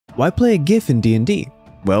Why play a Giff in D&D?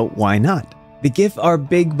 Well, why not? The Giff are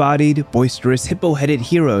big-bodied, boisterous, hippo-headed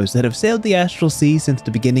heroes that have sailed the Astral Sea since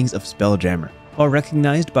the beginnings of Spelljammer. While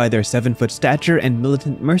recognized by their 7-foot stature and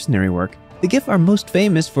militant mercenary work, the Giff are most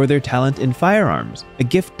famous for their talent in firearms, a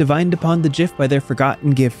gift divined upon the Giff by their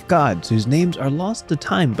forgotten Giff gods whose names are lost to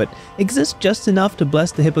time but exist just enough to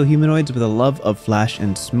bless the hippo humanoids with a love of flash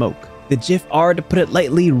and smoke. The Giff are, to put it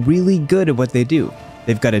lightly, really good at what they do.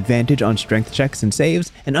 They've got advantage on strength checks and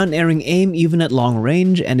saves, an unerring aim even at long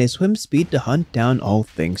range, and a swim speed to hunt down all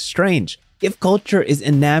things strange. Giff culture is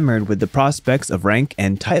enamored with the prospects of rank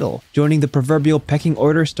and title, joining the proverbial pecking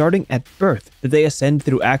order starting at birth, that they ascend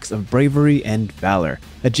through acts of bravery and valor.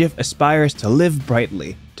 A Giff aspires to live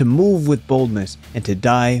brightly, to move with boldness, and to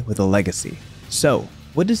die with a legacy. So,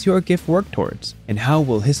 what does your Giff work towards, and how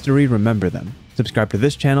will history remember them? Subscribe to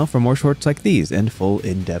this channel for more shorts like these and full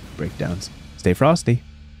in-depth breakdowns. Stay frosty.